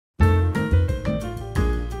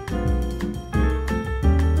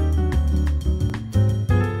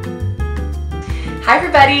Hi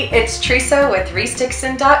everybody, it's Teresa with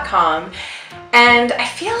restixin.com, and I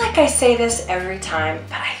feel like I say this every time,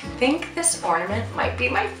 but I think this ornament might be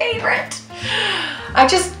my favorite. I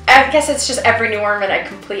guess it's just every new ornament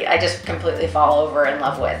I just completely fall over in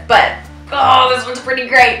love with, but oh, this one's pretty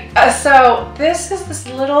great. So this is this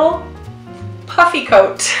little puffy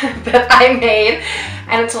coat that I made,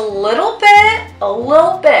 and it's a little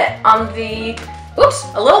bit on the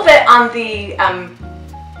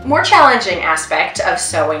more challenging aspect of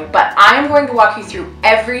sewing, but I am going to walk you through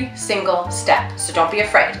every single step, so don't be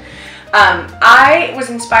afraid. I was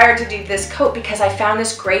inspired to do this coat because I found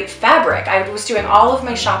this great fabric. I was doing all of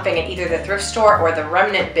my shopping at either the thrift store or the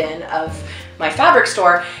remnant bin of my fabric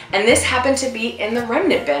store, and this happened to be in the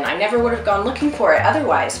remnant bin. I never would have gone looking for it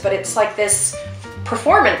otherwise, but it's like this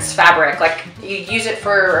performance fabric, like you use it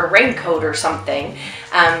for a raincoat or something,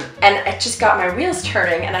 and it just got my wheels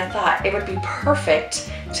turning, and I thought it would be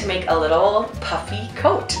perfect to make a little puffy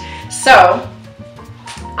coat. So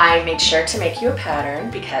I made sure to make you a pattern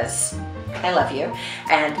because I love you,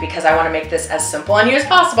 and because I want to make this as simple on you as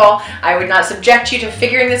possible. I would not subject you to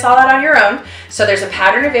figuring this all out on your own. So there's a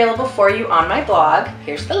pattern available for you on my blog.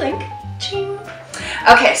 Here's the link. Ching.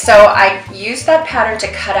 Okay, so I used that pattern to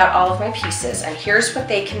cut out all of my pieces, and here's what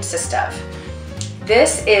they consist of.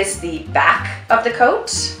 This is the back of the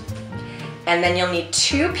coat, and then you'll need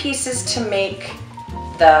two pieces to make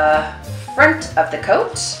the front of the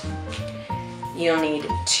coat. You'll need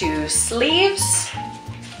two sleeves,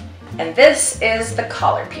 and this is the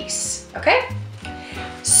collar piece, okay?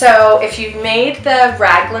 So if you've made the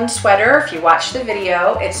raglan sweater, if you watch the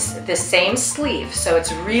video, it's the same sleeve. So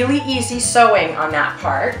it's really easy sewing on that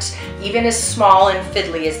part. Even as small and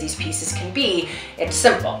fiddly as these pieces can be, it's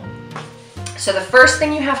simple. So the first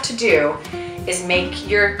thing you have to do is make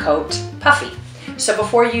your coat puffy. So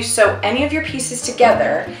before you sew any of your pieces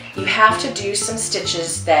together, you have to do some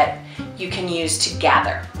stitches that you can use to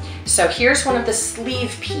gather. So here's one of the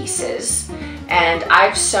sleeve pieces, and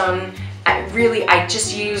I've sewn, I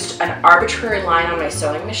just used an arbitrary line on my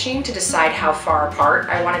sewing machine to decide how far apart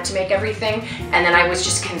I wanted to make everything, and then I was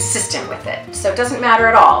just consistent with it. So it doesn't matter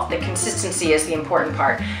at all. The consistency is the important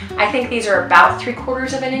part. I think these are about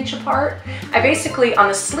 3/4 of an inch apart. I basically, on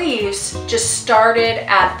the sleeves, just started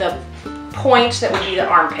at the point that would be the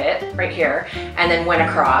armpit right here, and then went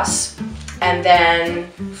across. And then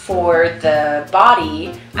for the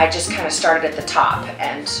body, I just kind of started at the top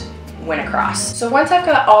and went across. So once I've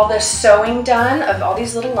got all this sewing done of all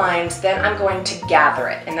these little lines, then I'm going to gather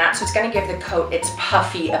it, and that's what's going to give the coat its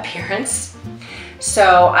puffy appearance.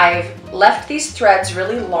 So I've left these threads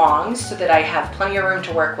really long so that I have plenty of room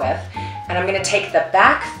to work with, and I'm going to take the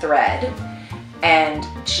back thread and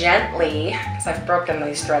gently, because I've broken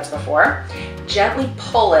these threads before, gently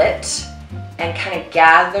pull it and kind of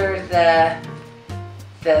gather the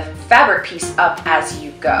fabric piece up as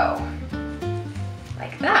you go,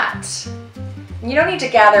 like that. And you don't need to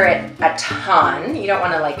gather it a ton. You don't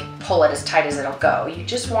want to like pull it as tight as it'll go. You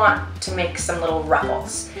just want to make some little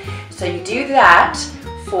ruffles. So you do that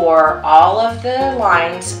for all of the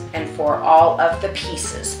lines and for all of the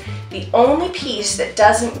pieces. The only piece that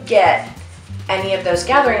doesn't get any of those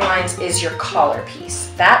gathering lines is your collar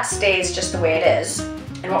piece. That stays just the way it is.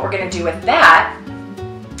 And what we're going to do with that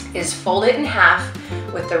is fold it in half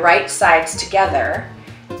with the right sides together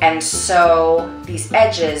and sew these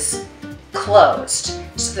edges closed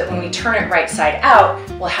so that when we turn it right side out,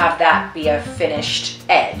 we'll have that be a finished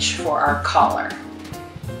edge for our collar.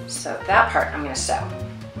 So that part I'm going to sew.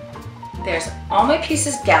 There's all my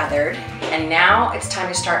pieces gathered, and now it's time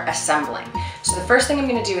to start assembling. So the first thing I'm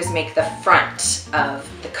going to do is make the front of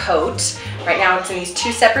the coat. Right now it's in these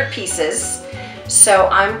two separate pieces. So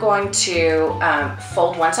I'm going to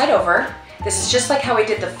fold one side over. This is just like how we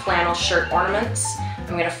did the flannel shirt ornaments.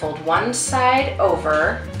 I'm going to fold one side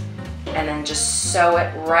over and then just sew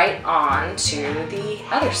it right on to the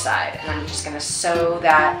other side. And I'm just going to sew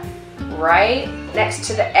that right next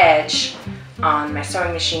to the edge on my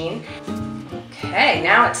sewing machine. Okay,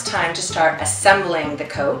 now it's time to start assembling the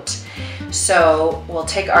coat. So we'll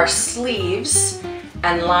take our sleeves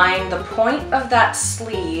and line the point of that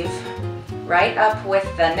sleeve right up with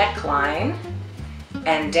the neckline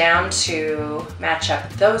and down to match up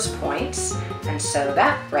those points and sew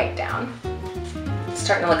that right down. It's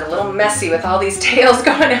starting to look a little messy with all these tails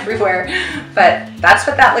going everywhere, but that's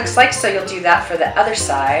what that looks like. So you'll do that for the other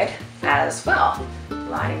side as well.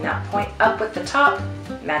 Lining that point up with the top,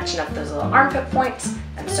 matching up those little armpit points,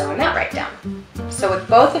 and sewing that right down. So with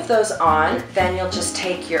both of those on, then you'll just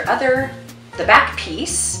take the back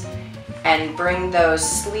piece and bring those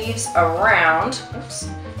sleeves around, oops,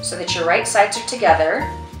 so that your right sides are together,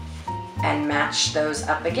 and match those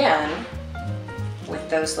up again with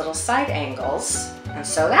those little side angles and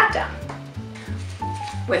sew that down.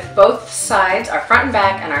 With both sides, our front and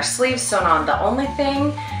back and our sleeves sewn on, the only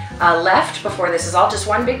thing left before this is all just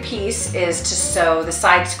one big piece is to sew the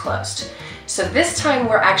sides closed. So this time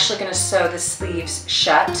we're actually going to sew the sleeves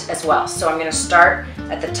shut as well. So I'm going to start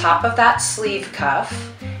at the top of that sleeve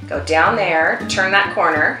cuff, go down there, turn that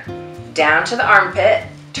corner, down to the armpit,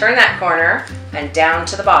 turn that corner, and down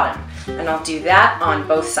to the bottom. And I'll do that on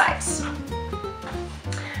both sides.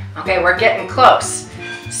 Okay, we're getting close.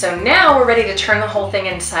 So now we're ready to turn the whole thing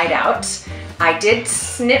inside out. I did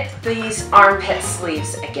snip these armpit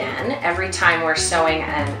sleeves again every time we're sewing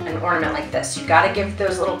an ornament like this. You got to give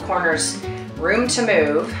those little corners room to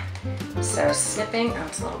move. So snipping, oh,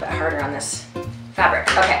 it's a little bit harder on this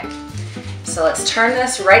fabric. Okay, so let's turn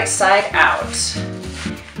this right side out.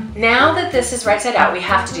 Now that this is right side out, we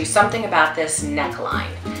have to do something about this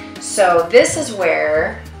neckline. So this is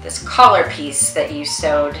where this collar piece that you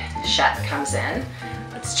sewed shut comes in.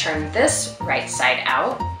 Let's turn this right side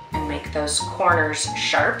out and make those corners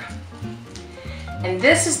sharp. And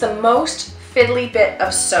this is the most fiddly bit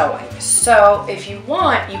of sewing. So if you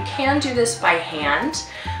want, you can do this by hand.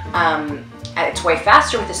 It's way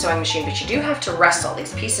faster with the sewing machine, but you do have to wrestle.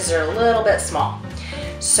 These pieces are a little bit small.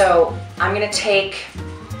 So I'm gonna take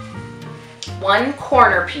one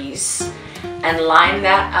corner piece and line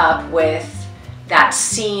that up with that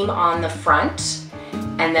seam on the front,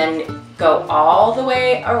 and then go all the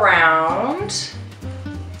way around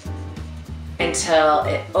until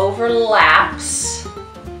it overlaps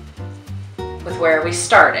with where we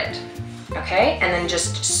started, okay? And then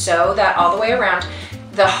just sew that all the way around.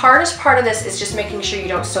 The hardest part of this is just making sure you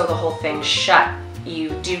don't sew the whole thing shut.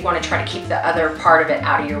 You do want to try to keep the other part of it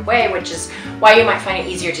out of your way, which is why you might find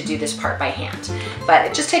it easier to do this part by hand. But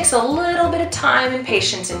it just takes a little bit of time and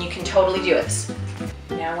patience, and you can totally do this.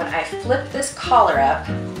 Now when I flip this collar up,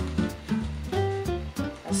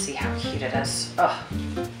 let's see how cute it is. Oh,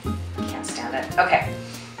 can't stand it. Okay,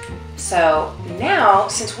 so now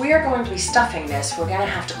since we are going to be stuffing this, we're gonna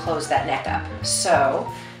have to close that neck up. So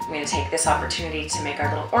I'm gonna take this opportunity to make our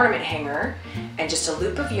little ornament hanger, and just a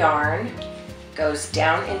loop of yarn goes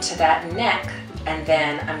down into that neck, and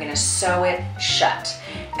then I'm gonna sew it shut.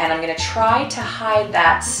 And I'm gonna try to hide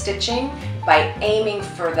that stitching by aiming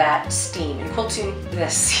for that seam. In quilting,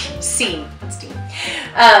 seam, not steam.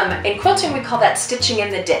 In quilting, we call that stitching in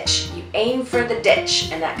the ditch. You aim for the ditch,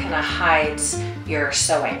 and that kind of hides your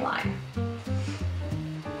sewing line.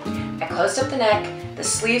 I closed up the neck. The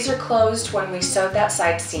sleeves are closed when we sewed that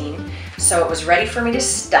side seam, so it was ready for me to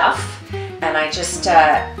stuff. And I just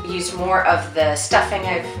used more of the stuffing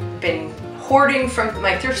I've been hoarding from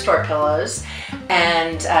my thrift store pillows,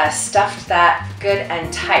 and stuffed that good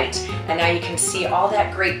and tight. And now you can see all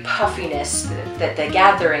that great puffiness that the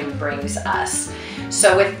gathering brings us.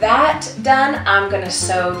 So with that done, I'm gonna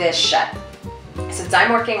sew this shut. Since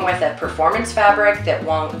I'm working with a performance fabric that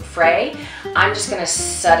won't fray, I'm just gonna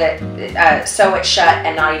sew it shut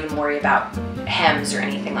and not even worry about hems or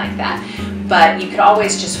anything like that. But you could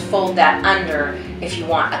always just fold that under if you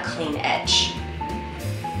want a clean edge.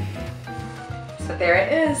 So there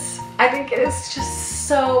it is. I think it is just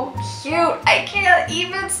so cute. I can't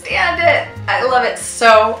even stand it. I love it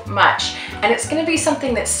so much. And it's gonna be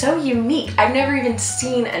something that's so unique. I've never even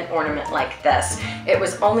seen an ornament like this. It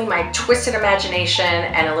was only my twisted imagination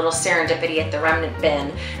and a little serendipity at the remnant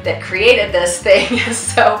bin that created this thing.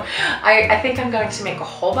 So I think I'm going to make a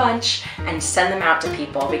whole bunch and send them out to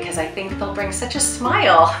people, because I think they'll bring such a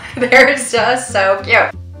smile. They're just so cute.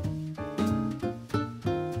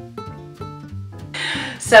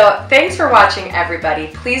 So thanks for watching, everybody.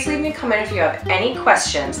 Please leave me a comment if you have any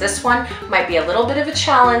questions. This one might be a little bit of a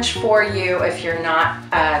challenge for you if you're not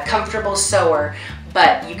a comfortable sewer,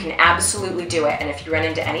 but you can absolutely do it. And if you run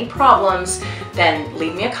into any problems, then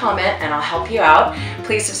leave me a comment and I'll help you out.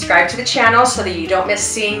 Please subscribe to the channel so that you don't miss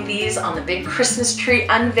seeing these on the big Christmas tree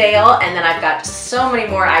unveil. And then I've got so many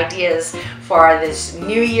more ideas for this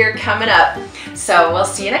new year coming up. So we'll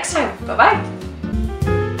see you next time. Bye-bye.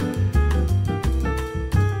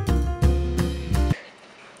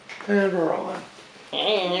 And we're rolling.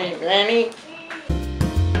 Hey, Granny.